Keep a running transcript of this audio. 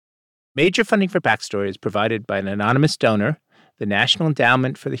Major funding for Backstory is provided by an anonymous donor, the National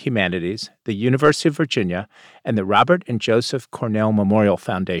Endowment for the Humanities, the University of Virginia, and the Robert and Joseph Cornell Memorial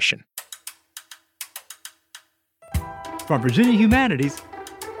Foundation. From Virginia Humanities,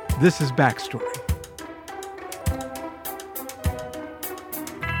 this is Backstory.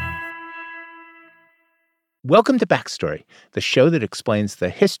 Welcome to Backstory, the show that explains the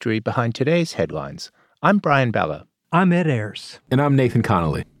history behind today's headlines. I'm Brian Bella. I'm Ed Ayers. And I'm Nathan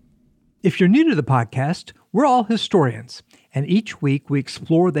Connolly. If you're new to the podcast, we're all historians, and each week we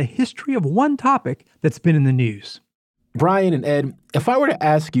explore the history of one topic that's been in the news. Brian and Ed, if I were to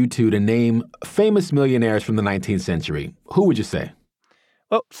ask you two to name famous millionaires from the 19th century, who would you say?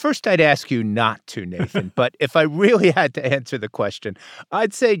 Well, first I'd ask you not to, Nathan, but if I really had to answer the question,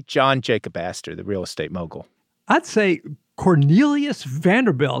 I'd say John Jacob Astor, the real estate mogul. I'd say Cornelius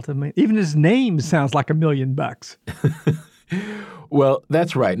Vanderbilt. I mean, even his name sounds like $1 million. Well,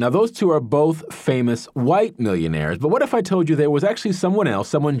 that's right. Now, those two are both famous white millionaires. But what if I told you there was actually someone else,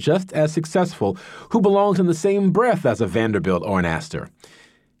 someone just as successful, who belongs in the same breath as a Vanderbilt or an Astor?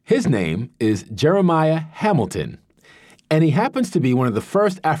 His name is Jeremiah Hamilton, and he happens to be one of the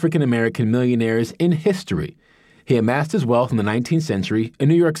first African American millionaires in history. He amassed his wealth in the 19th century in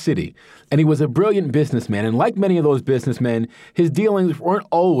New York City, and he was a brilliant businessman. And like many of those businessmen, his dealings weren't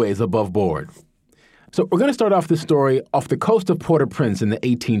always above board. So we're going to start off this story off the coast of Port-au-Prince in the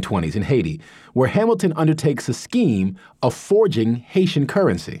 1820s in Haiti, where Hamilton undertakes a scheme of forging Haitian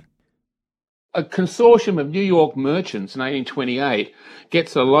currency. A consortium of New York merchants in 1828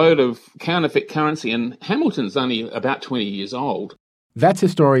 gets a load of counterfeit currency, and Hamilton's only about 20 years old. That's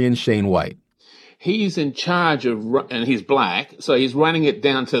historian Shane White. He's in charge of, and he's black, so he's running it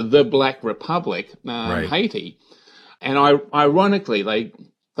down to the Black Republic, Haiti. And ironically,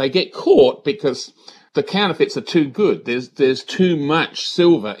 they get caught because the counterfeits are too good. There's too much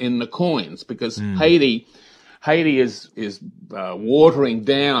silver in the coins because Haiti is watering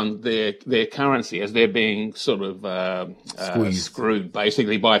down their currency as they're being sort of screwed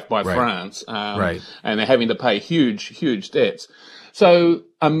basically by France, and they're having to pay huge debts. So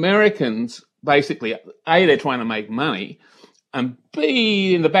Americans basically, A, they're trying to make money, and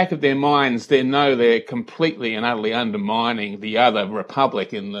B, in the back of their minds, they know they're completely and utterly undermining the other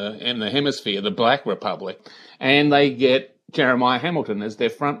republic in the hemisphere, the Black Republic, and they get Jeremiah Hamilton as their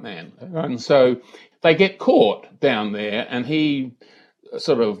front man. And so they get caught down there, and he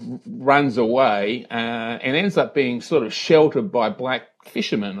sort of runs away and ends up being sort of sheltered by black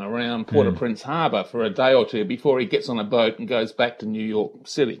fishermen around Port-au-Prince Harbor for a day or two before he gets on a boat and goes back to New York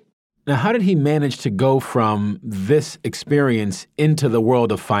City. Now, how did he manage to go from this experience into the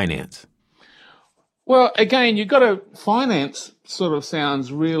world of finance? Well, again, finance sort of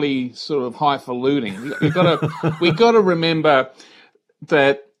sounds really sort of highfalutin. We got to remember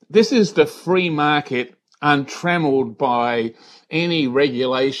that this is the free market, untrammeled by any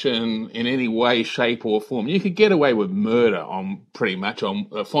regulation in any way, shape, or form. You could get away with murder on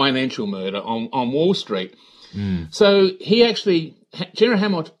financial murder on Wall Street. So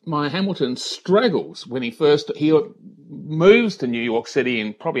Jeremiah Hamilton struggles when he moves to New York City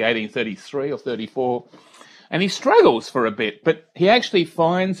in probably 1833 or 34, and he struggles for a bit, but he actually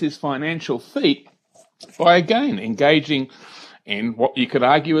finds his financial feet by, again, engaging in what you could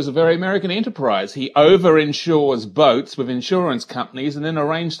argue is a very American enterprise. He over-insures boats with insurance companies and then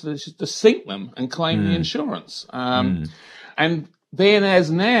arranges to sink them and claim the insurance. And then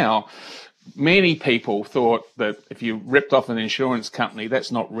as now, many people thought that if you ripped off an insurance company,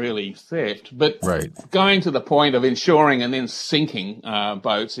 that's not really theft. But going to the point of insuring and then sinking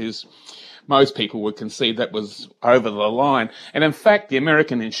boats is, most people would concede that was over the line. And in fact, the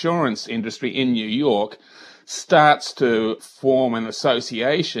American insurance industry in New York starts to form an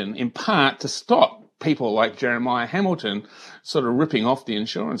association, in part to stop people like Jeremiah Hamilton sort of ripping off the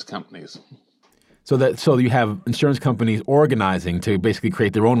insurance companies. So you have insurance companies organizing to basically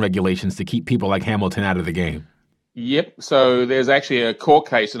create their own regulations to keep people like Hamilton out of the game. Yep. So there's actually a court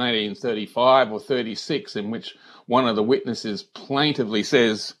case in 1835 or 36 in which one of the witnesses plaintively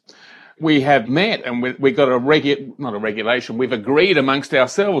says, we have met and we've got not a regulation, we've agreed amongst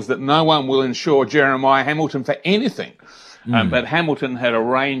ourselves that no one will insure Jeremiah Hamilton for anything. But Hamilton had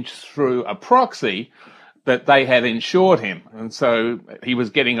arranged through a proxy that they had insured him, and so he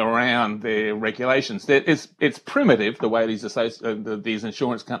was getting around their regulations. It's primitive, the way these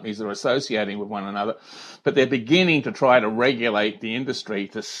insurance companies are associating with one another, but they're beginning to try to regulate the industry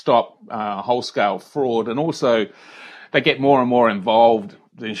to stop whole-scale fraud, and also they get more and more involved.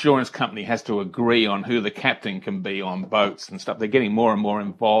 The insurance company has to agree on who the captain can be on boats and stuff. They're getting more and more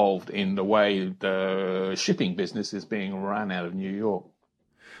involved in the way the shipping business is being run out of New York.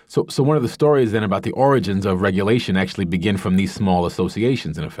 So one of the stories then about the origins of regulation actually begin from these small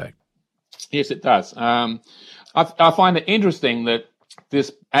associations, in effect. Yes, it does. I find it interesting that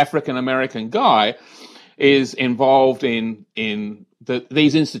this African American guy is involved in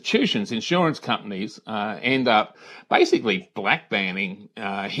these institutions, insurance companies, end up basically black banning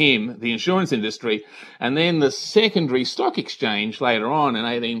him, the insurance industry, and then the secondary stock exchange later on in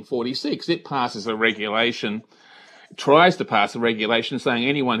 1846, it passes a regulation, tries to pass a regulation saying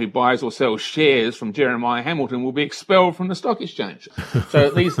anyone who buys or sells shares from Jeremiah Hamilton will be expelled from the stock exchange. So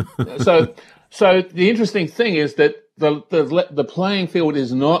the interesting thing is that the playing field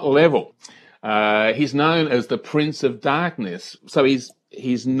is not level. He's known as the Prince of Darkness, so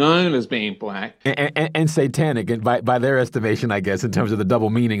he's known as being black and satanic, and by their estimation, I guess, in terms of the double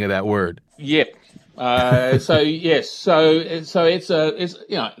meaning of that word. Yep. So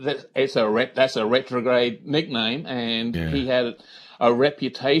that's a retrograde nickname, and he had a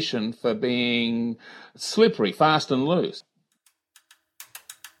reputation for being slippery, fast and loose.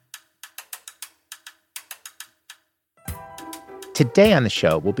 Today on the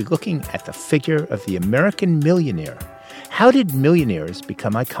show, we'll be looking at the figure of the American millionaire. How did millionaires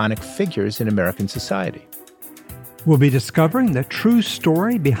become iconic figures in American society? We'll be discovering the true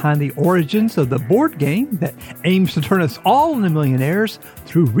story behind the origins of the board game that aims to turn us all into millionaires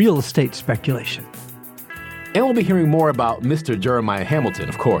through real estate speculation. And we'll be hearing more about Mr. Jeremiah Hamilton,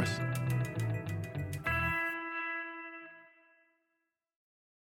 of course.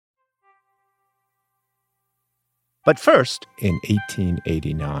 But first, in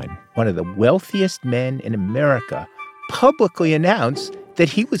 1889, one of the wealthiest men in America publicly announced that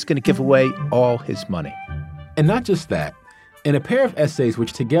he was going to give away all his money. And not just that. In a pair of essays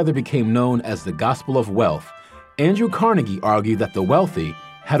which together became known as the Gospel of Wealth, Andrew Carnegie argued that the wealthy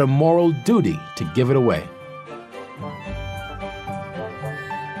had a moral duty to give it away.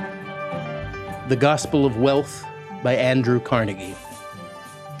 The Gospel of Wealth by Andrew Carnegie.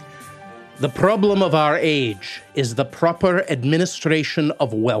 The problem of our age is the proper administration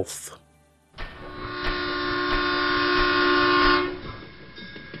of wealth.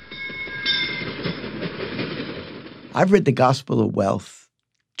 I've read the Gospel of Wealth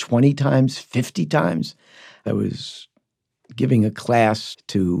 20 times, 50 times. I was giving a class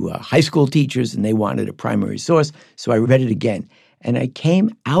to high school teachers, and they wanted a primary source, so I read it again. And I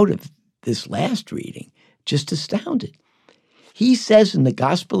came out of this last reading just astounded. He says in the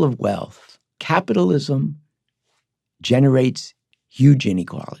Gospel of Wealth, capitalism generates huge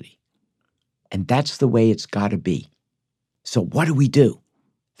inequality. And that's the way it's got to be. So what do?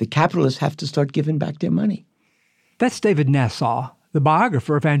 The capitalists have to start giving back their money. That's David Nassau, the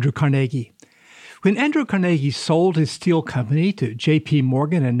biographer of Andrew Carnegie. When Andrew Carnegie sold his steel company to J.P.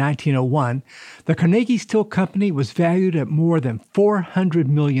 Morgan in 1901, the Carnegie Steel Company was valued at more than $400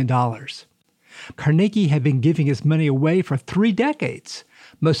 million. Carnegie had been giving his money away for 3 decades,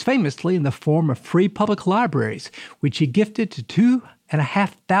 most famously in the form of free public libraries, which he gifted to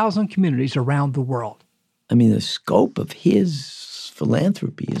 2,500 communities around the world. I mean, the scope of his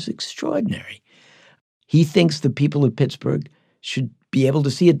philanthropy is extraordinary. He thinks the people of Pittsburgh should be able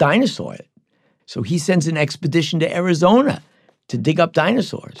to see a dinosaur. So he sends an expedition to Arizona to dig up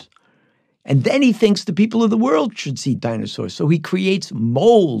dinosaurs. And then he thinks the people of the world should see dinosaurs. So he creates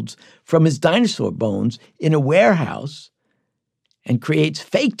molds from his dinosaur bones in a warehouse and creates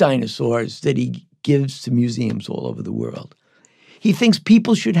fake dinosaurs that he gives to museums all over the world. He thinks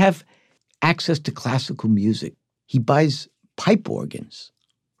people should have access to classical music. He buys pipe organs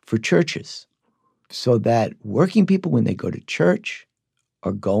for churches so that working people, when they go to church,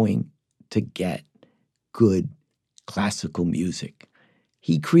 are going to get good classical music.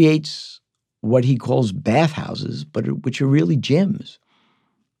 He creates what he calls bathhouses, but which are really gyms,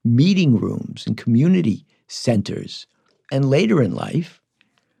 meeting rooms and community centers. And later in life,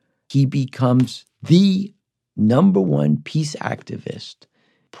 he becomes the #1 peace activist,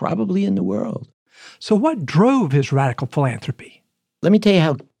 probably in the world. So what drove his radical philanthropy? Let me tell you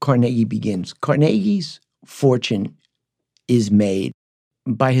how Carnegie begins. Carnegie's fortune is made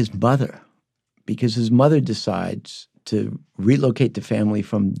by his mother, because his mother decides to relocate the family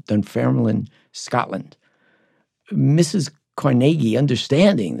from Dunfermline, Scotland. Mrs. Carnegie,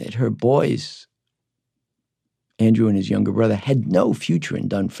 understanding that her boys, Andrew and his younger brother, had no future in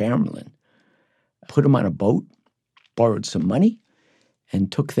Dunfermline, put them on a boat, borrowed some money,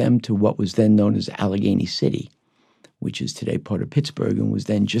 and took them to what was then known as Allegheny City, which is today part of Pittsburgh and was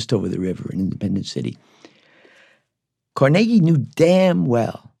then just over the river in Independence City. Carnegie knew damn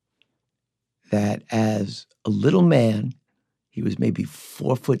well that as a little man, he was maybe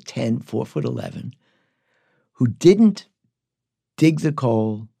 4'10", 4'11", who didn't dig the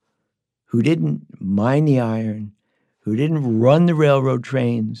coal, who didn't mine the iron, who didn't run the railroad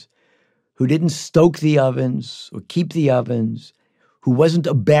trains, who didn't stoke the ovens or keep the ovens, who wasn't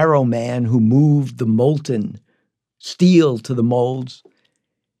a barrow man who moved the molten steel to the molds.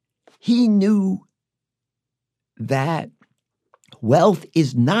 He knew that wealth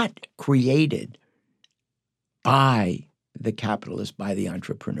is not created by the capitalist, by the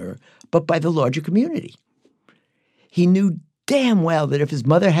entrepreneur, but by the larger community. He knew damn well that if his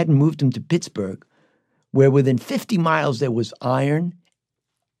mother hadn't moved him to Pittsburgh, where within 50 miles there was iron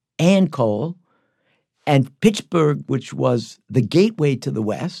and coal, and Pittsburgh, which was the gateway to the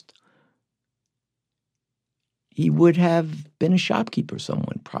West, he would have been a shopkeeper,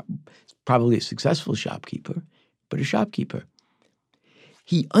 probably a successful shopkeeper, but a shopkeeper.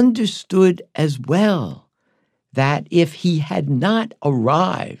 He understood as well that if he had not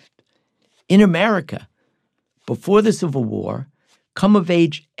arrived in America before the Civil War, come of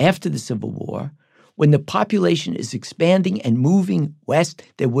age after the Civil War, when the population is expanding and moving west,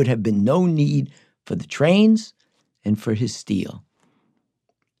 there would have been no need for the trains and for his steel.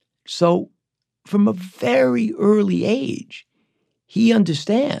 So from a very early age, he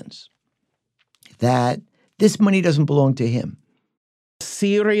understands that this money doesn't belong to him.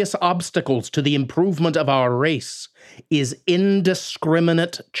 Serious obstacles to the improvement of our race is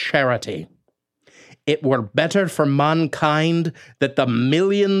indiscriminate charity. It were better for mankind that the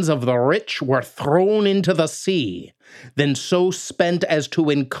millions of the rich were thrown into the sea than so spent as to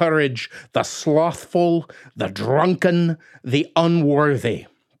encourage the slothful, the drunken, the unworthy.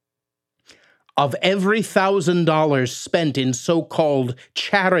 Of every $1,000 spent in so-called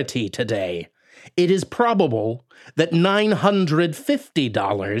charity today, it is probable that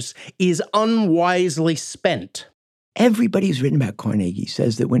 $950 is unwisely spent. Everybody who's written about Carnegie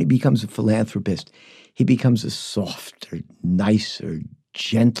says that when he becomes a philanthropist, he becomes a softer, nicer,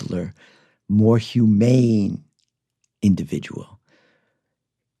 gentler, more humane individual.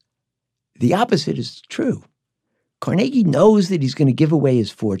 The opposite is true. Carnegie knows that he's going to give away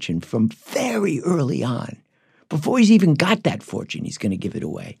his fortune from very early on. Before he's even got that fortune, he's going to give it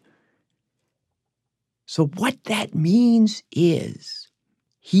away. So what that means is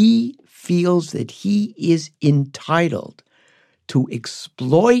he feels that he is entitled to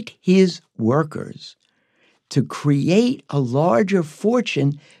exploit his workers to create a larger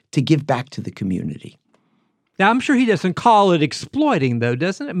fortune to give back to the community. Now, I'm sure he doesn't call it exploiting, though,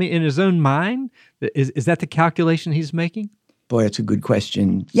 doesn't it? I mean, in his own mind, is that the calculation he's making? Boy, that's a good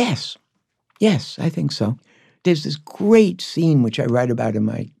question. Yes. Yes, I think so. There's this great scene, which I write about in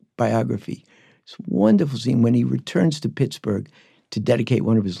my biography. This wonderful scene when he returns to Pittsburgh to dedicate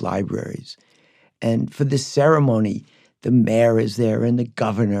one of his libraries. And for this ceremony, the mayor is there and the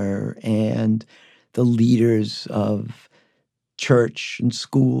governor and the leaders of church and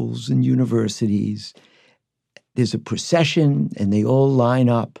schools and universities. There's a procession and they all line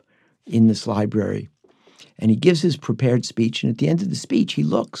up in this library. And he gives his prepared speech. And at the end of the speech, he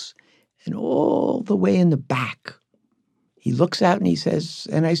looks, and all the way in the back, he looks out and he says,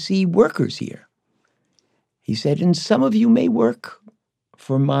 and I see workers here. He said, and some of you may work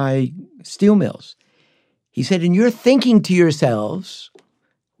for my steel mills. He said, and you're thinking to yourselves,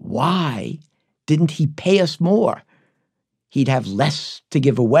 why didn't he pay us more? He'd have less to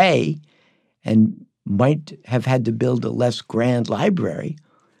give away and might have had to build a less grand library.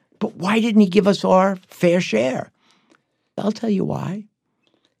 But why didn't he give us our fair share? I'll tell you why.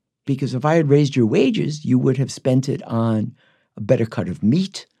 Because if I had raised your wages, you would have spent it on a better cut of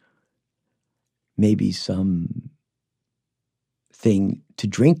meat, maybe some thing to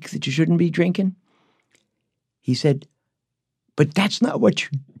drink that you shouldn't be drinking. He said, but that's not what you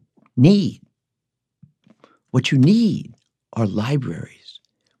need. What you need are libraries,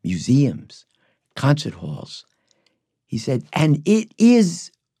 museums, concert halls. He said, and it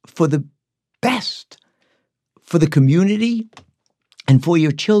is for the best, for the community and for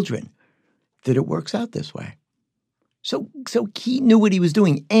your children that it works out this way. So he knew what he was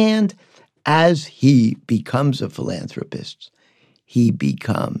doing. And as he becomes a philanthropist, he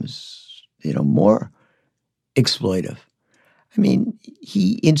becomes, more exploitive. I mean,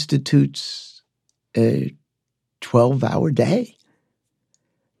 he institutes a 12-hour day.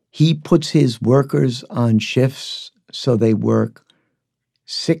 He puts his workers on shifts so they work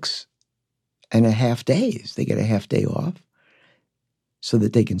 6.5 days. They get a half day off so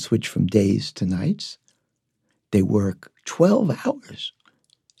that they can switch from days to nights. They work 12 hours.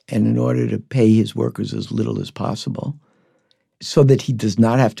 And in order to pay his workers as little as possible, so that he does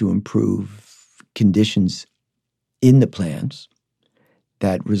not have to improve conditions in the plants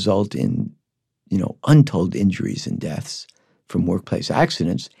that result in, untold injuries and deaths from workplace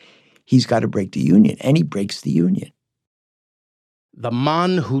accidents, he's got to break the union, and he breaks the union. The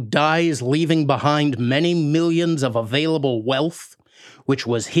man who dies leaving behind many millions of available wealth, which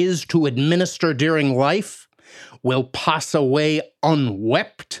was his to administer during life, will pass away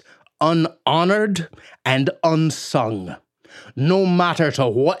unwept, unhonored, and unsung, no matter to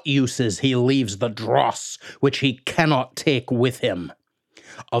what uses he leaves the dross which he cannot take with him.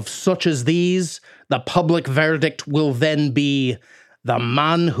 Of such as these, the public verdict will then be, the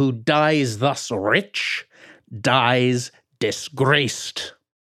man who dies thus rich dies disgraced.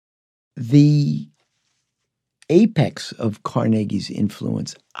 The apex of Carnegie's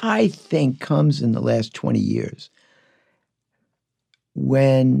influence, I think, comes in the last 20 years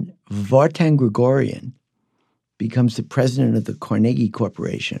when Vartan Gregorian becomes the president of the Carnegie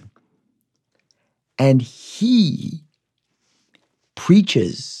Corporation, and he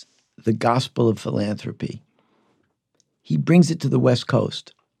preaches the gospel of philanthropy. He brings it to the West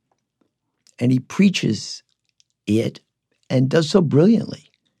Coast, and he preaches it and does so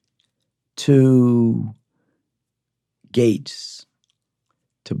brilliantly to Gates,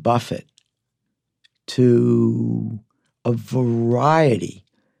 to Buffett, to a variety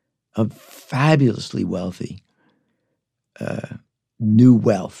of fabulously wealthy new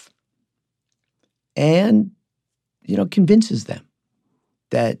wealth, and, convinces them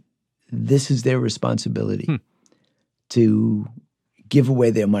that this is their responsibility to give away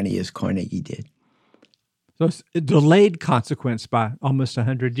their money as Carnegie did. So it's a delayed consequence by almost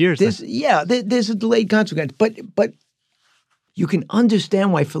 100 years. There's a delayed consequence, but you can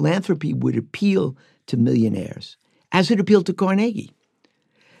understand why philanthropy would appeal to millionaires as it appealed to Carnegie,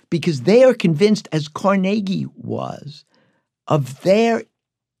 because they are convinced, as Carnegie was, of their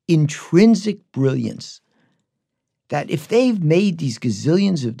intrinsic brilliance, that if they've made these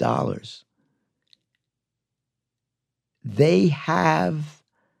gazillions of dollars, they have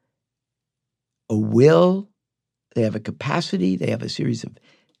a will, they have a capacity, they have a series of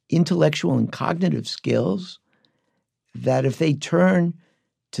intellectual and cognitive skills that if they turn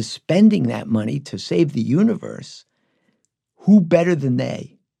to spending that money to save the universe, who better than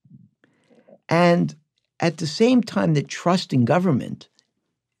they? And at the same time that trust in government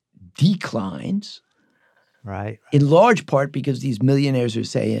declines, right, in large part because these millionaires are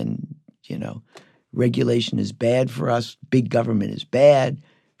saying, regulation is bad for us, big government is bad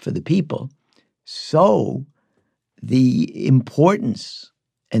for the people. So the importance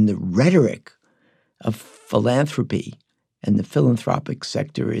and the rhetoric of philanthropy and the philanthropic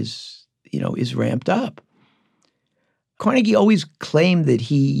sector is ramped up. Carnegie always claimed that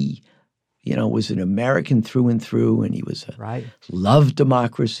he, was an American through and through, and he was loved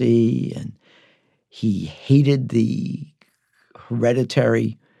democracy, and he hated the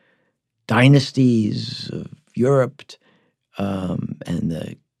hereditary dynasties of Europe, and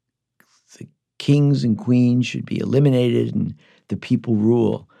the kings and queens should be eliminated and the people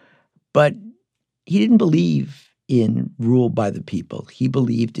rule. But he didn't believe in rule by the people. He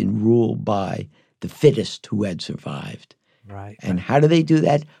believed in rule by the fittest who had survived. Right. And how do they do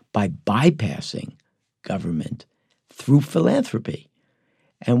that? By bypassing government through philanthropy.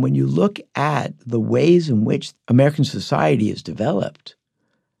 And when you look at the ways in which American society is developed,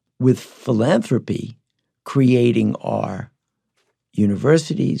 with philanthropy creating our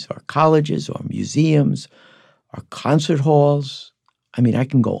universities, our colleges, our museums, our concert halls, I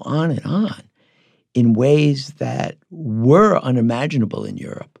can go on and on, in ways that were unimaginable in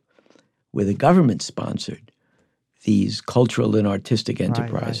Europe, where the government sponsored these cultural and artistic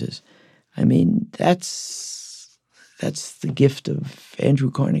enterprises. Right. That's the gift of Andrew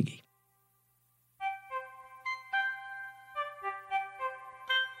Carnegie.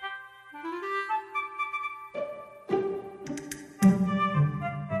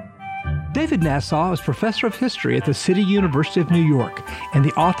 David Nasaw is professor of history at the City University of New York and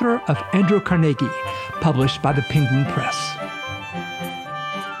the author of Andrew Carnegie, published by the Penguin Press.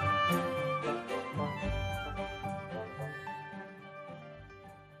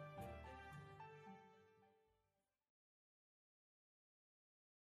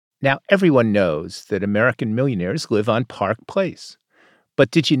 Now, everyone knows that American millionaires live on Park Place. But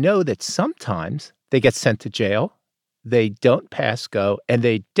did you know that sometimes they get sent to jail, they don't pass go, and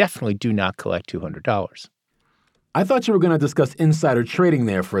they definitely do not collect $200? I thought you were going to discuss insider trading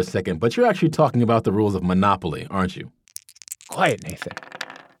there for a second, but you're actually talking about the rules of monopoly, aren't you? Quiet, Nathan.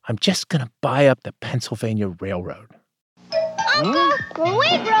 I'm just going to buy up the Pennsylvania Railroad. Uncle, when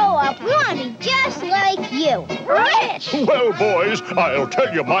we grow up, we want to be just like you. Rich! Well, boys, I'll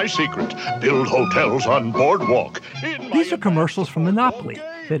tell you my secret. Build hotels on Boardwalk. These are commercials from Monopoly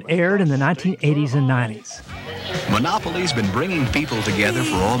that aired in the 1980s and 90s. Monopoly's been bringing people together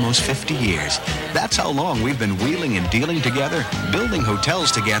for almost 50 years. That's how long we've been wheeling and dealing together, building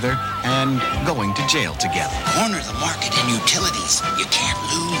hotels together, and going to jail together. Corner the market in utilities. You can't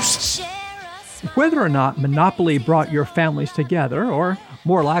lose. Whether or not Monopoly brought your families together, or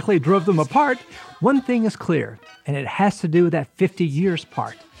more likely drove them apart, one thing is clear, and it has to do with that 50 years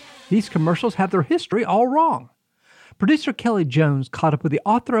part. These commercials have their history all wrong. Producer Kelly Jones caught up with the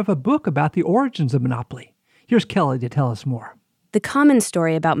author of a book about the origins of Monopoly. Here's Kelly to tell us more. The common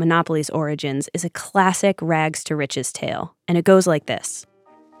story about Monopoly's origins is a classic rags to riches tale, and it goes like this.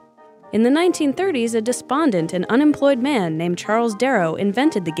 In the 1930s, a despondent and unemployed man named Charles Darrow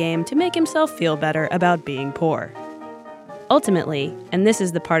invented the game to make himself feel better about being poor. Ultimately, and this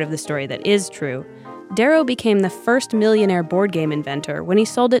is the part of the story that is true, Darrow became the first millionaire board game inventor when he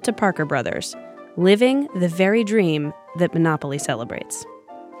sold it to Parker Brothers, living the very dream that Monopoly celebrates.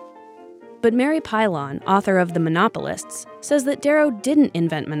 But Mary Pylon, author of The Monopolists, says that Darrow didn't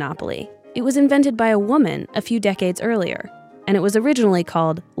invent Monopoly. It was invented by a woman a few decades earlier, and it was originally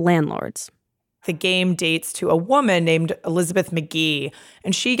called Landlords. The game dates to a woman named Elizabeth McGee,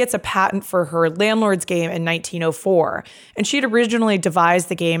 and she gets a patent for her Landlords game in 1904. And she had originally devised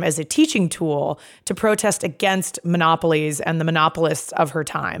the game as a teaching tool to protest against monopolies and the monopolists of her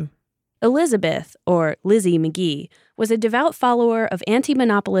time. Elizabeth, or Lizzie McGee, was a devout follower of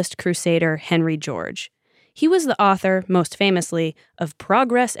anti-monopolist crusader Henry George. He was the author, most famously, of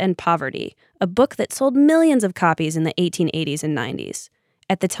Progress and Poverty, a book that sold millions of copies in the 1880s and 90s.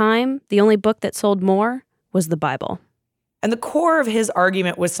 At the time, the only book that sold more was the Bible. And the core of his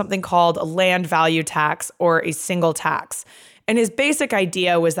argument was something called a land value tax, or a single tax. And his basic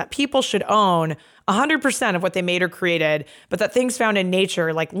idea was that people should own 100% of what they made or created, but that things found in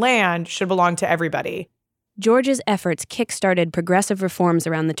nature, like land, should belong to everybody. George's efforts kick-started progressive reforms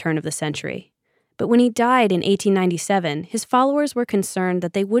around the turn of the century. But when he died in 1897, his followers were concerned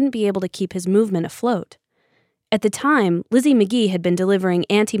that they wouldn't be able to keep his movement afloat. At the time, Lizzie McGee had been delivering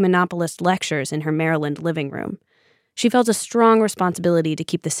anti-monopolist lectures in her Maryland living room. She felt a strong responsibility to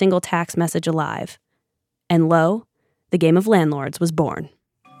keep the single tax message alive. And lo, the game of Landlords was born.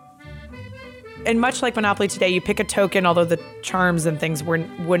 And much like Monopoly today, you pick a token, although the charms and things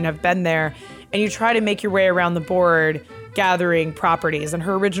wouldn't have been there, and you try to make your way around the board gathering properties. And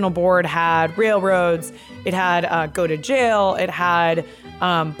her original board had railroads, it had go to jail, it had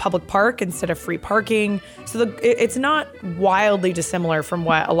public park instead of free parking. So it's not wildly dissimilar from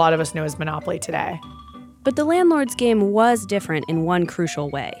what a lot of us know as Monopoly today. But the Landlords game was different in one crucial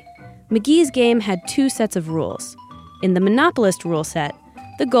way. McGee's game had two sets of rules. In the Monopolist rule set,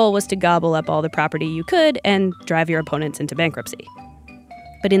 the goal was to gobble up all the property you could and drive your opponents into bankruptcy.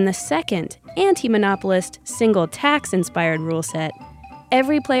 But in the second, anti-monopolist, single tax-inspired rule set,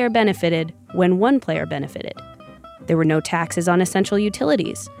 every player benefited when one player benefited. There were no taxes on essential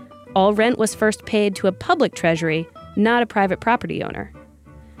utilities. All rent was first paid to a public treasury, not a private property owner.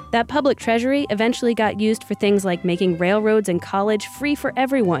 That public treasury eventually got used for things like making railroads and college free for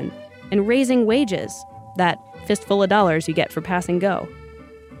everyone and raising wages, that fistful of dollars you get for passing go.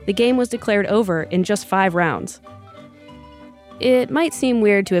 The game was declared over in just 5 rounds. It might seem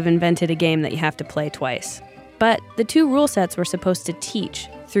weird to have invented a game that you have to play twice, but the two rule sets were supposed to teach,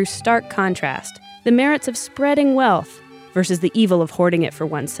 through stark contrast, the merits of spreading wealth versus the evil of hoarding it for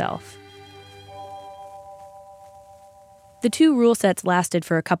oneself. The two rule sets lasted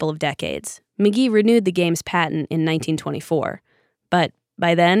for a couple of decades. McGee renewed the game's patent in 1924, but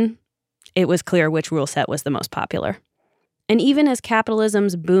by then, it was clear which rule set was the most popular. And even as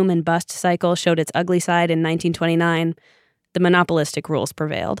capitalism's boom and bust cycle showed its ugly side in 1929, the monopolistic rules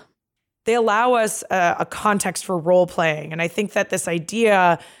prevailed. They allow us a context for role-playing, and I think that this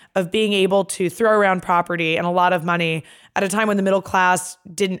idea of being able to throw around property and a lot of money at a time when the middle class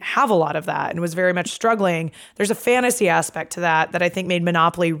didn't have a lot of that and was very much struggling, there's a fantasy aspect to that I think made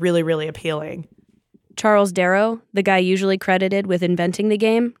Monopoly really, really appealing. Charles Darrow, the guy usually credited with inventing the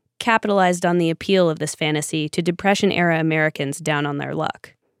game, capitalized on the appeal of this fantasy to Depression-era Americans down on their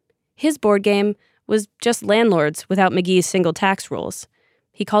luck. His board game was just Landlords without McGee's single tax rules.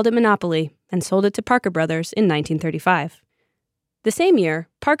 He called it Monopoly and sold it to Parker Brothers in 1935. The same year,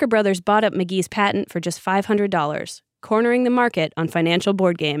 Parker Brothers bought up McGee's patent for just $500, cornering the market on financial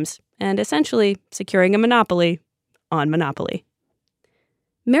board games and essentially securing a monopoly on Monopoly.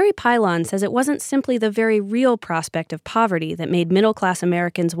 Mary Pylon says it wasn't simply the very real prospect of poverty that made middle-class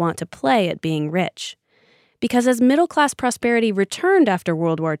Americans want to play at being rich. Because as middle-class prosperity returned after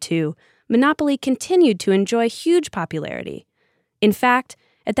World War II, Monopoly continued to enjoy huge popularity. In fact,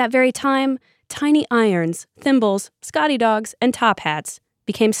 at that very time, tiny irons, thimbles, Scotty dogs, and top hats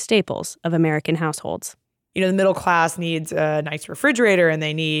became staples of American households. The middle class needs a nice refrigerator and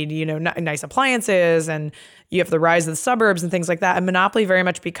they need, nice appliances, and you have the rise of the suburbs and things like that. And Monopoly very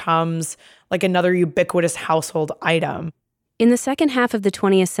much becomes like another ubiquitous household item. In the second half of the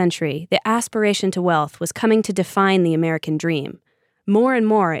 20th century, the aspiration to wealth was coming to define the American dream. More and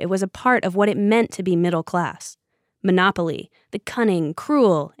more, it was a part of what it meant to be middle class. Monopoly, the cunning,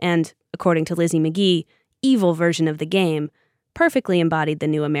 cruel, and, according to Lizzie McGee, evil version of the game, perfectly embodied the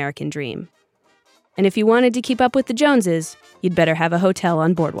new American dream. And if you wanted to keep up with the Joneses, you'd better have a hotel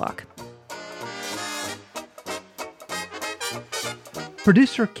on Boardwalk.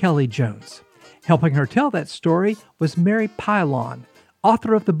 Producer Kelly Jones. Helping her tell that story was Mary Pylon,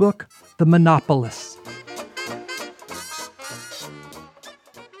 author of the book The Monopolists.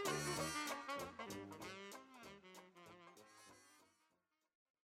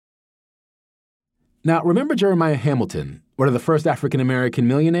 Now, remember Jeremiah Hamilton, one of the first African American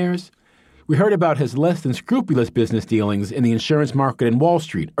millionaires? We heard about his less than scrupulous business dealings in the insurance market in Wall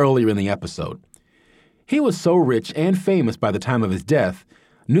Street earlier in the episode. He was so rich and famous by the time of his death,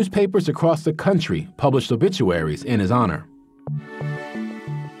 newspapers across the country published obituaries in his honor.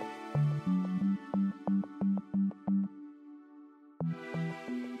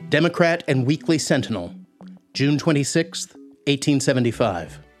 Democrat and Weekly Sentinel, June 26,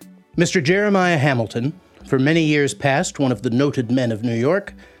 1875. Mr. Jeremiah Hamilton, for many years past one of the noted men of New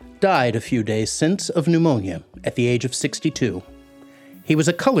York, died a few days since of pneumonia at the age of 62. He was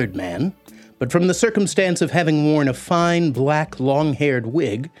a colored man, but from the circumstance of having worn a fine, black, long-haired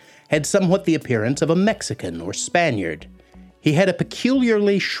wig, had somewhat the appearance of a Mexican or Spaniard. He had a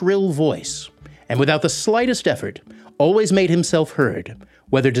peculiarly shrill voice, and without the slightest effort, always made himself heard,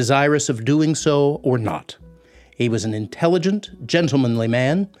 whether desirous of doing so or not. He was an intelligent, gentlemanly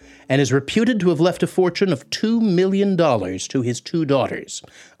man, and is reputed to have left a fortune of $2 million to his two daughters,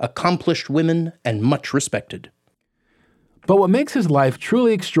 accomplished women and much respected. But what makes his life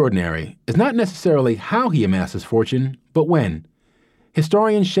truly extraordinary is not necessarily how he amassed his fortune, but when.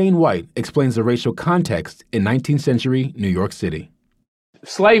 Historian Shane White explains the racial context in 19th century New York City.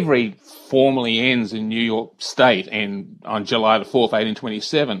 Slavery formally ends in New York State on July the 4th,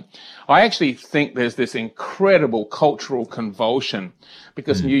 1827. I actually think there's this incredible cultural convulsion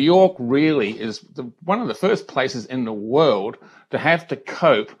because New York really is one of the first places in the world to have to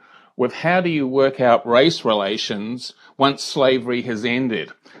cope with how do you work out race relations once slavery has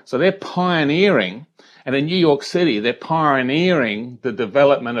ended. So they're pioneering, and in New York City, they're pioneering the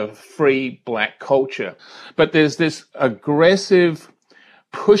development of free black culture. But there's this aggressive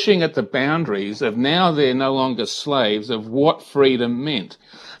pushing at the boundaries of now they're no longer slaves of what freedom meant.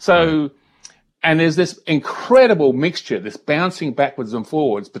 So, and there's this incredible mixture, this bouncing backwards and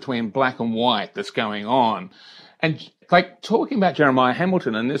forwards between black and white that's going on. And like talking about Jeremiah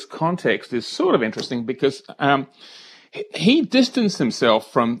Hamilton in this context is sort of interesting because he distanced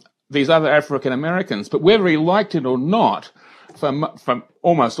himself from these other African Americans, but whether he liked it or not, from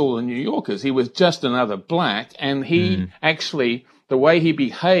almost all the New Yorkers, he was just another black, and he actually, the way he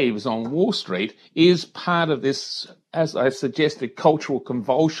behaves on Wall Street is part of this, as I suggested, cultural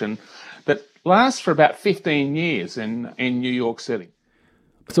convulsion that lasts for about 15 years in New York City.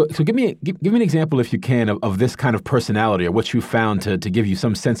 So give me an example, if you can, of this kind of personality or what you found to give you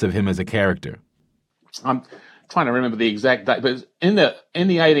some sense of him as a character. I'm trying to remember the exact date, but in the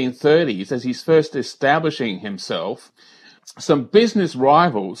 1830s, as he's first establishing himself, some business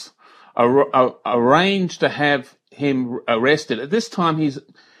rivals arranged to have him arrested. At this time,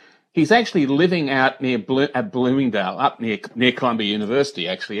 he's actually living out at Bloomingdale, up near Columbia University,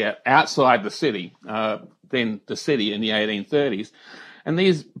 actually, outside the city, then the city in the 1830s. And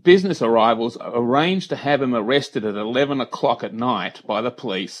these business rivals arranged to have him arrested at 11 o'clock at night by the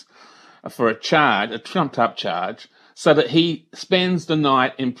police for a trumped-up charge, so that he spends the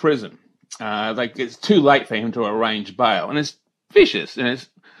night in prison. It's too late for him to arrange bail. And it's vicious. And it's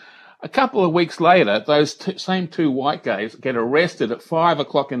a couple of weeks later, those same two white guys get arrested at 5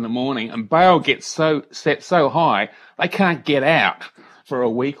 o'clock in the morning, and bail gets set so high, they can't get out for a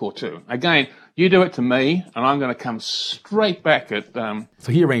week or two. Again, you do it to me, and I'm going to come straight back at...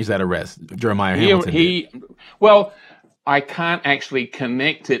 So he arranged that arrest, Jeremiah Hamilton. Well, I can't actually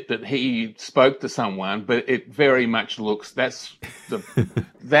connect it that he spoke to someone, but it very much looks... That's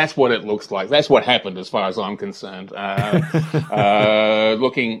what it looks like. That's what happened, as far as I'm concerned.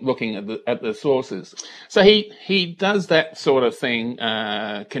 Looking at the sources, so he does that sort of thing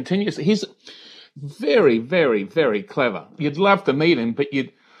continuously. He's very, very, very clever. You'd love to meet him, but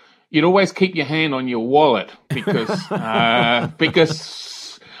you'd always keep your hand on your wallet because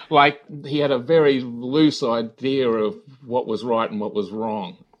he had a very loose idea of what was right and what was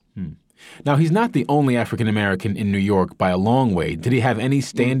wrong. Now, he's not the only African American in New York by a long way. Did he have any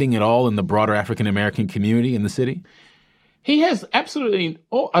standing at all in the broader African American community in the city? He has absolutely,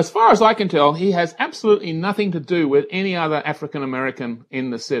 as far as I can tell, he has absolutely nothing to do with any other African American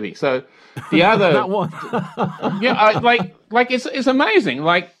in the city. So the other, not one. it's amazing.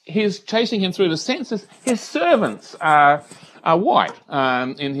 Like, he's chasing him through the census. His servants are white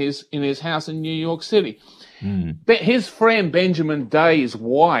in his house in New York City. But his friend Benjamin Day's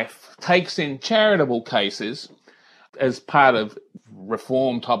wife takes in charitable cases as part of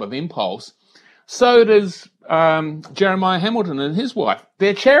reform type of impulse. So does Jeremiah Hamilton and his wife.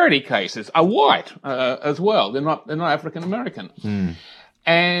 Their charity cases are white as well. They're not African American.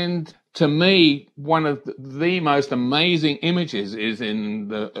 And to me, one of the most amazing images is in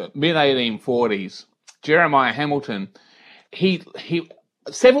the mid-1840s. Jeremiah Hamilton, he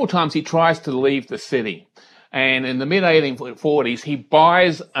several times he tries to leave the city. And in the mid-1840s, he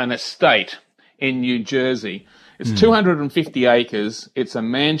buys an estate in New Jersey. It's 250 acres. It's a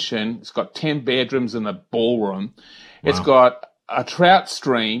mansion. It's got 10 bedrooms and a ballroom. Wow. It's got a trout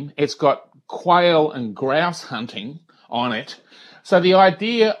stream. It's got quail and grouse hunting on it. So the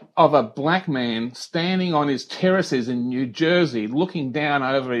idea of a black man standing on his terraces in New Jersey looking down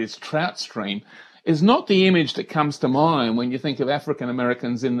over his trout stream is not the image that comes to mind when you think of African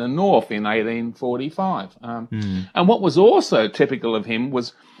Americans in the North in 1845. And what was also typical of him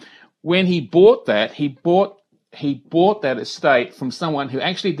was when he bought that, he bought that estate from someone who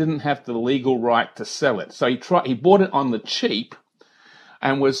actually didn't have the legal right to sell it. So he bought it on the cheap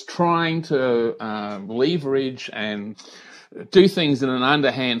and was trying to leverage and do things in an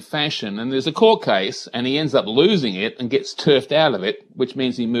underhand fashion. And there's a court case, and he ends up losing it and gets turfed out of it, which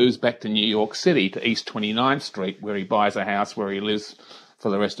means he moves back to New York City to East 29th Street, where he buys a house where he lives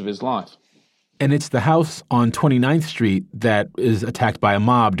for the rest of his life. And it's the house on 29th Street that is attacked by a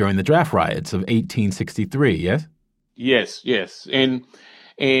mob during the draft riots of 1863, yes? Yes. And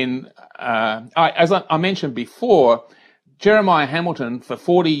as I mentioned before, Jeremiah Hamilton for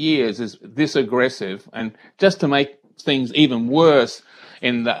 40 years is this aggressive. And just to make things even worse,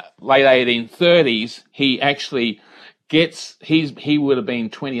 in the late 1830s, he actually he would have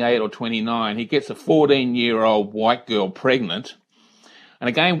been 28 or 29. He gets a 14-year-old white girl pregnant. And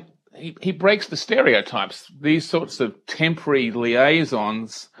again, he breaks the stereotypes. These sorts of temporary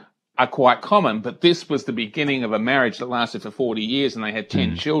liaisons are quite common, but this was the beginning of a marriage that lasted for 40 years, and they had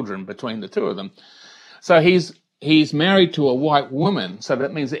 10 children between the two of them. So he's married to a white woman, so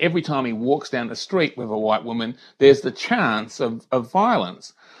that means that every time he walks down the street with a white woman, there's the chance of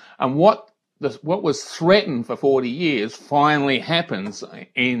violence. And what was threatened for 40 years finally happens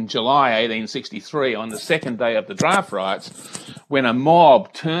in July 1863 on the second day of the draft riots, when a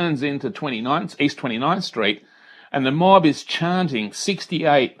mob turns into East 29th Street, and the mob is chanting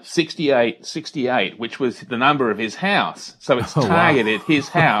 68, 68, 68, which was the number of his house. So it's targeted his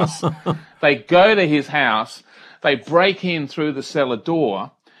house. They go to his house, they break in through the cellar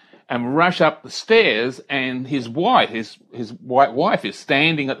door and rush up the stairs, and his white wife is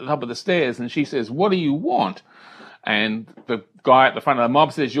standing at the top of the stairs, and she says, "What do you want?" And the guy at the front of the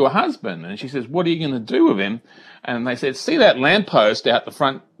mob says, "Your husband." And she says, "What are you going to do with him?" And they said, "See that lamppost out the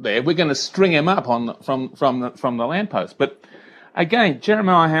front there? We're going to string him up from the lamppost." But again,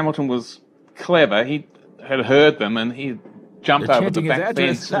 Jeremiah Hamilton was clever. He had heard them, and he jumped over the back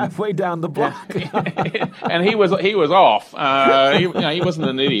fence halfway down the block. And he was off. He wasn't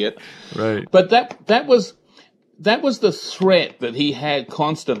an idiot. Right. But that was the threat that he had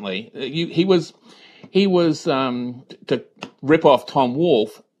constantly. He was to rip off Tom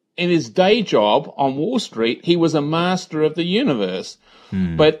Wolfe. In his day job on Wall Street, he was a master of the universe.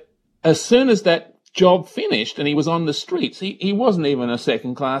 But as soon as that job finished and he was on the streets, he wasn't even a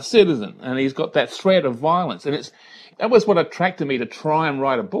second-class citizen. And he's got that threat of violence. And that was what attracted me to try and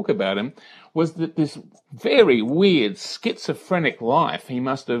write a book about him, was that this very weird schizophrenic life he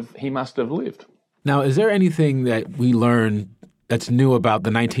must have lived. Now, is there anything that we learn that's new about the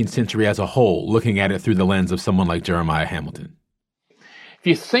 19th century as a whole, looking at it through the lens of someone like Jeremiah Hamilton? If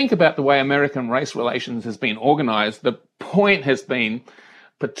you think about the way American race relations has been organized, the point has been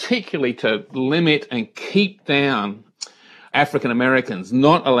particularly to limit and keep down African Americans,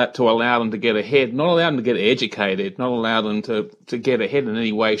 not allow them to get ahead, not allow them to get educated, not allow them to get ahead in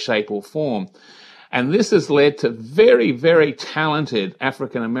any way, shape or form. And this has led to very, very talented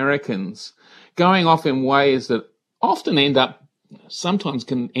African Americans going off in ways that sometimes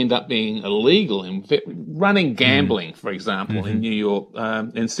can end up being illegal, running gambling, for example, in New York,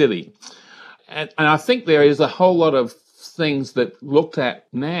 in city. And I think there is a whole lot of things that looked at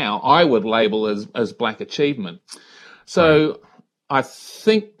now I would label as black achievement. So I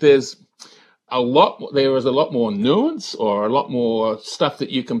think there's there is a lot more nuance or a lot more stuff that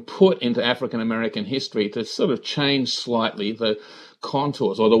you can put into African American history to sort of change slightly the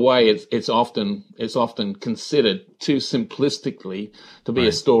contours or the way it's often considered too simplistically to be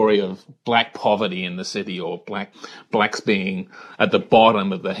a story of black poverty in the city or blacks being at the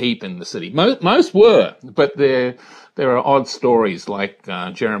bottom of the heap in the city. Most were, but there are odd stories like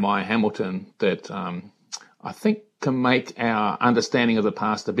Jeremiah Hamilton that I think can make our understanding of the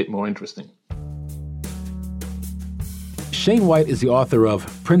past a bit more interesting. Shane White is the author of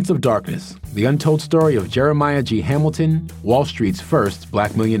Prince of Darkness, the untold story of Jeremiah G. Hamilton, Wall Street's first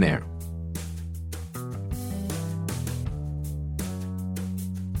black millionaire.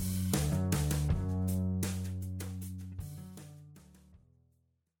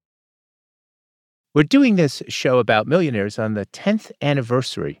 We're doing this show about millionaires on the 10th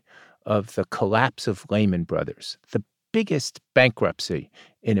anniversary of the collapse of Lehman Brothers, the biggest bankruptcy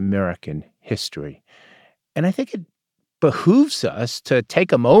in American history. And I think it behooves us to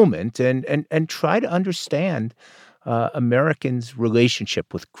take a moment and try to understand Americans'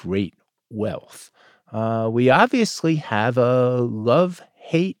 relationship with great wealth. We obviously have a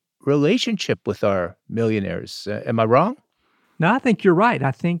love-hate relationship with our millionaires. Am I wrong? No, I think you're right.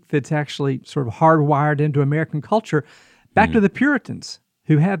 I think that's actually sort of hardwired into American culture. Back to the Puritans,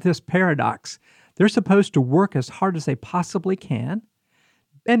 who have this paradox. They're supposed to work as hard as they possibly can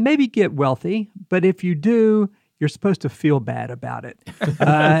and maybe get wealthy, but if you do, you're supposed to feel bad about it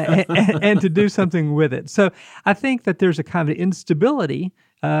and to do something with it. So I think that there's a kind of instability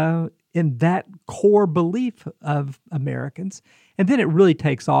in that core belief of Americans. And then it really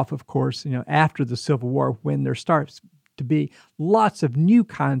takes off, of course, after the Civil War, when there starts to be lots of new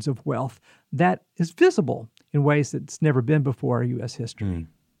kinds of wealth that is visible in ways that's never been before in U.S. history.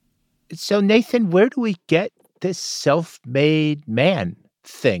 So, Nathan, where do we get this self-made man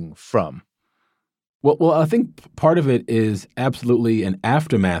thing from? Well, I think part of it is absolutely an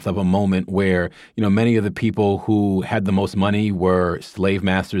aftermath of a moment where, many of the people who had the most money were slave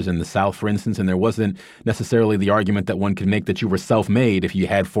masters in the South, for instance, and there wasn't necessarily the argument that one could make that you were self-made if you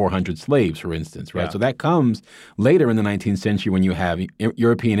had 400 slaves, for instance, right? Yeah. So that comes later in the 19th century when you have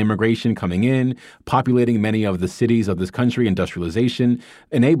European immigration coming in, populating many of the cities of this country. Industrialization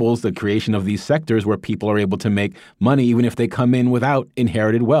enables the creation of these sectors where people are able to make money even if they come in without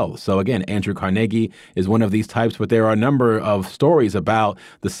inherited wealth. So again, Andrew Carnegie is one of these types, but there are a number of stories about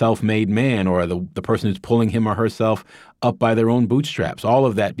the self-made man or the person who's pulling him or herself up by their own bootstraps. All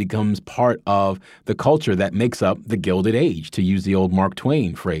of that becomes part of the culture that makes up the Gilded Age, to use the old Mark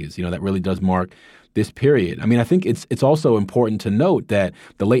Twain phrase. That really does mark this period. I mean, I think it's also important to note that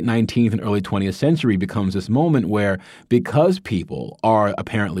the late 19th and early 20th century becomes this moment where, because people are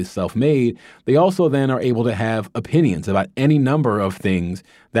apparently self-made, they also then are able to have opinions about any number of things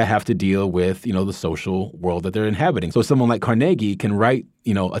that have to deal with, the social world that they're inhabiting. So someone like Carnegie can write,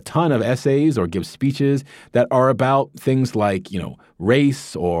 a ton of essays or give speeches that are about things like,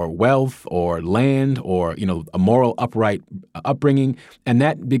 race or wealth or land or, a moral upright upbringing. And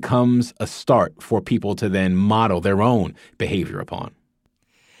that becomes a start for people to then model their own behavior upon.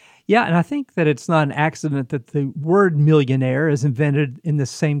 Yeah, and I think that it's not an accident that the word millionaire is invented in the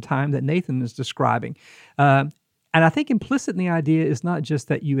same time that Nathan is describing. And I think implicit in the idea is not just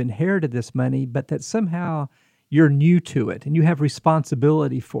that you inherited this money, but that somehow you're new to it and you have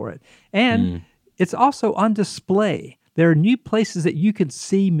responsibility for it. And it's also on display. There are new places that you can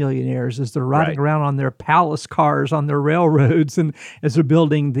see millionaires as they're riding around on their palace cars on their railroads and as they're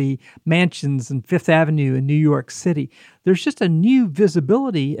building the mansions in Fifth Avenue in New York City. There's just a new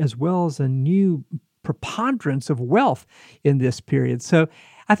visibility as well as a new preponderance of wealth in this period. So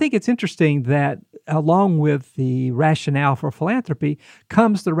I think it's interesting that along with the rationale for philanthropy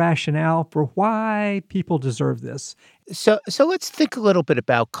comes the rationale for why people deserve this. So let's think a little bit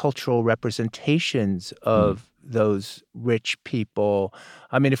about cultural representations of those rich people.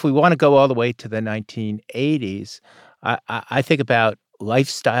 I mean, if we want to go all the way to the 1980s, I think about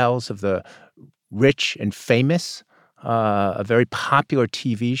lifestyles of the rich and famous, a very popular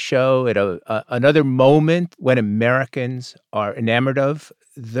TV show at another moment when Americans are enamored of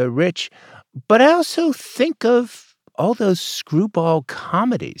the rich. But I also think of all those screwball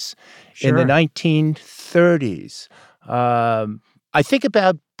comedies in the 1930s. I think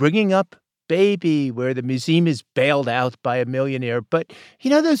about Bringing Up Baby, where the museum is bailed out by a millionaire. But,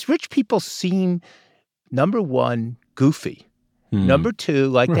 those rich people seem, number one, goofy. Number two,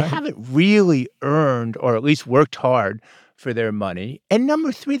 like they haven't really earned or at least worked hard for their money. And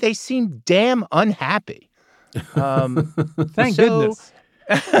number three, they seem damn unhappy. Thank goodness.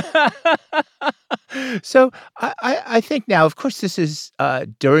 So I think now, of course, this is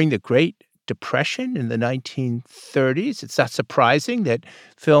during the Great Depression in the 1930s. It's not surprising that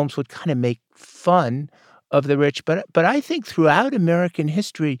films would kind of make fun of the rich. But I think throughout American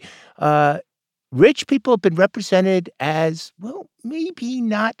history, rich people have been represented as, well, maybe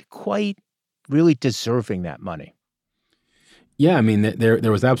not quite really deserving that money. Yeah, I mean,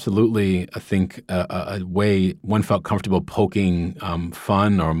 there was absolutely, I think, a way one felt comfortable poking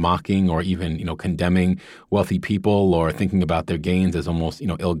fun or mocking or even, condemning wealthy people or thinking about their gains as almost,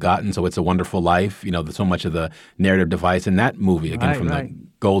 ill-gotten. So It's a Wonderful Life, so much of the narrative device in that movie, again, from the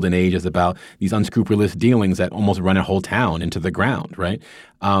golden age, is about these unscrupulous dealings that almost run a whole town into the ground, right?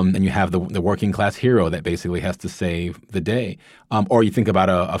 And you have the working class hero that basically has to save the day. Or you think about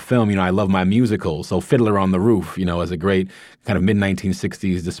a film, I love my musical. So Fiddler on the Roof, is a great kind of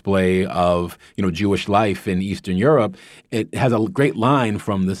mid-1960s display of, Jewish life in Eastern Europe. It has a great line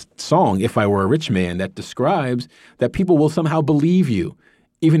from this song, If I Were a Rich Man, that describes that people will somehow believe you,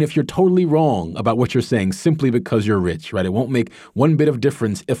 even if you're totally wrong about what you're saying, simply because you're rich, right? It won't make one bit of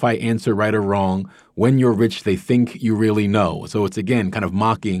difference if I answer right or wrong. When you're rich, they think you really know. So it's, again, kind of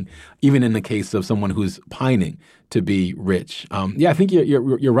mocking, even in the case of someone who's pining to be rich. I think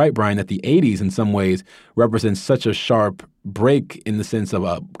you're right, Brian, that the 80s in some ways represents such a sharp break in the sense of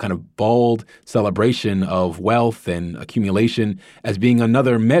a kind of bald celebration of wealth and accumulation as being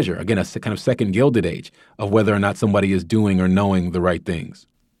another measure, again, a kind of second Gilded Age of whether or not somebody is doing or knowing the right things.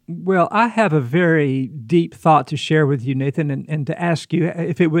 Well, I have a very deep thought to share with you, Nathan, and to ask you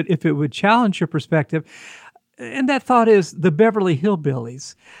if it would challenge your perspective. And that thought is the Beverly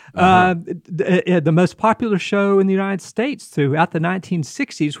Hillbillies, the most popular show in the United States throughout the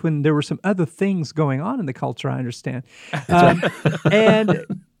 1960s, when there were some other things going on in the culture, I understand. And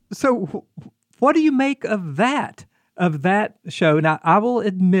so what do you make of that show? Now, I will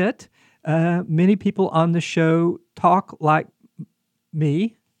admit many people on the show talk like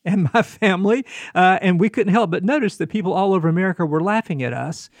me and my family, and we couldn't help but notice that people all over America were laughing at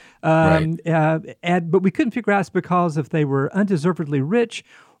us. But we couldn't figure out it's because if they were undeservedly rich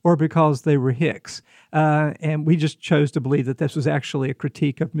or because they were hicks. And we just chose to believe that this was actually a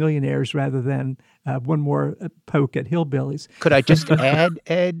critique of millionaires rather than one more poke at hillbillies. Could I just add,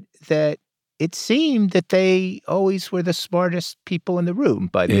 Ed, that it seemed that they always were the smartest people in the room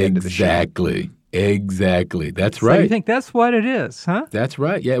by the end of the show. Exactly. That's right. So you think that's what it is, huh? That's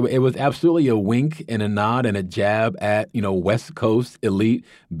right. Yeah, it was absolutely a wink and a nod and a jab at, West Coast elite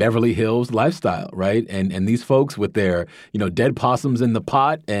Beverly Hills lifestyle, right? And these folks with their, dead possums in the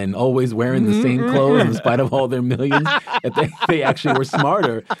pot and always wearing the same clothes in spite of all their millions, they actually were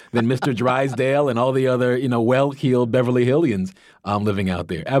smarter than Mr. Drysdale and all the other, well-heeled Beverly Hillians living out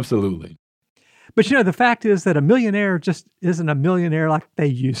there. Absolutely. But, the fact is that a millionaire just isn't a millionaire like they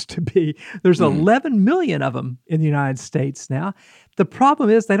used to be. There's 11 million of them in the United States now. The problem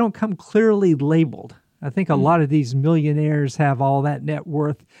is they don't come clearly labeled. I think a lot of these millionaires have all that net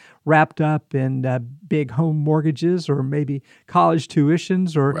worth wrapped up in big home mortgages or maybe college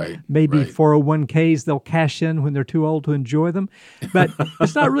tuitions or maybe 401ks they'll cash in when they're too old to enjoy them. But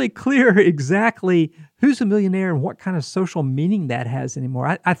it's not really clear exactly who's a millionaire and what kind of social meaning that has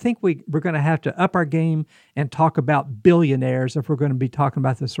anymore. I think we're going to have to up our game and talk about billionaires if we're going to be talking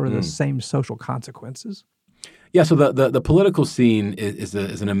about the sort of the same social consequences. Yeah, so the political scene is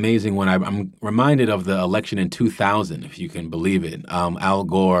an amazing one. I'm reminded of the election in 2000, if you can believe it, Al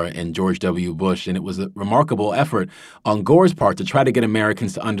Gore and George W. Bush, and it was a remarkable effort on Gore's part to try to get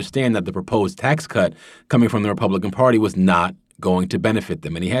Americans to understand that the proposed tax cut coming from the Republican Party was not going to benefit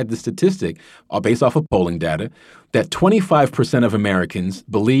them. And he had the statistic, based off of polling data, that 25% of Americans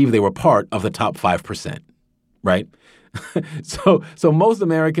believe they were part of the top 5%, right? So most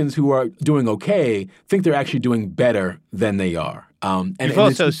Americans who are doing okay think they're actually doing better than they are. You've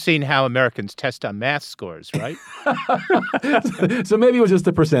also seen how Americans test on math scores, right? So maybe it was just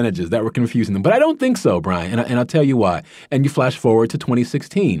the percentages that were confusing them. But I don't think so, Brian, and I'll tell you why. And you flash forward to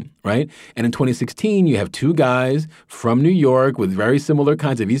 2016, right? And in 2016, you have two guys from New York with very similar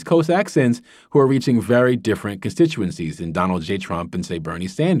kinds of East Coast accents who are reaching very different constituencies in Donald J. Trump and, say, Bernie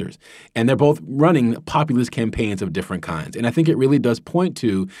Sanders. And they're both running populist campaigns of different kinds. And I think it really does point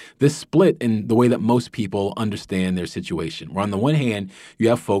to this split in the way that most people understand their situation. Where on the one hand, you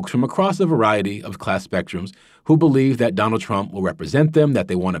have folks from across a variety of class spectrums who believe that Donald Trump will represent them, that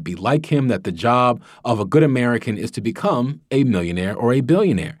they want to be like him, that the job of a good American is to become a millionaire or a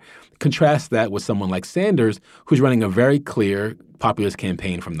billionaire. Contrast that with someone like Sanders, who's running a very clear populist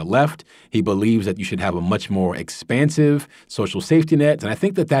campaign from the left. He believes that you should have a much more expansive social safety net. And I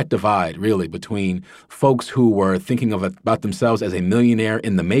think that divide, really, between folks who were thinking about themselves as a millionaire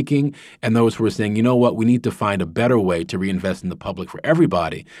in the making and those who are saying, you know what, we need to find a better way to reinvest in the public for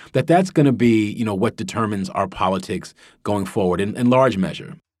everybody, that's going to be, what determines our politics going forward in large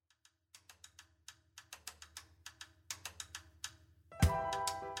measure.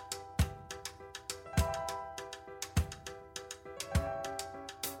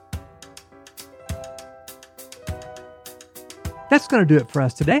 That's going to do it for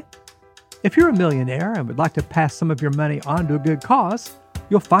us today. If you're a millionaire and would like to pass some of your money on to a good cause,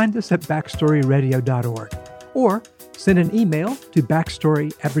 you'll find us at backstoryradio.org or send an email to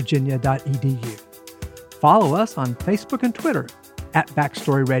backstory@virginia.edu. Follow us on Facebook and Twitter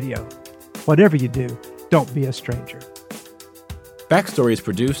 @BackstoryRadio. Whatever you do, don't be a stranger. Backstory is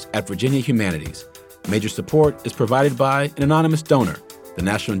produced at Virginia Humanities. Major support is provided by an anonymous donor, the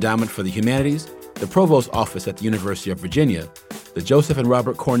National Endowment for the Humanities, the Provost's Office at the University of Virginia, the Joseph and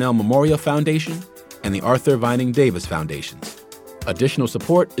Robert Cornell Memorial Foundation, and the Arthur Vining Davis Foundations. Additional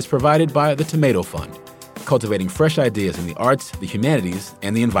support is provided by the Tomato Fund, cultivating fresh ideas in the arts, the humanities,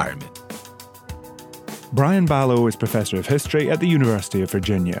 and the environment. Brian Ballow is Professor of History at the University of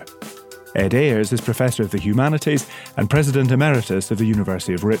Virginia. Ed Ayers is Professor of the Humanities and President Emeritus of the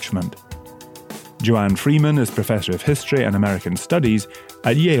University of Richmond. Joanne Freeman is Professor of History and American Studies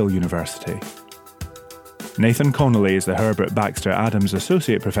at Yale University. Nathan Connolly is the Herbert Baxter Adams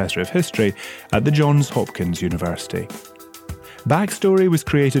Associate Professor of History at the Johns Hopkins University. Backstory was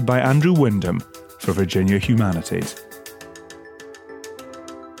created by Andrew Wyndham for Virginia Humanities.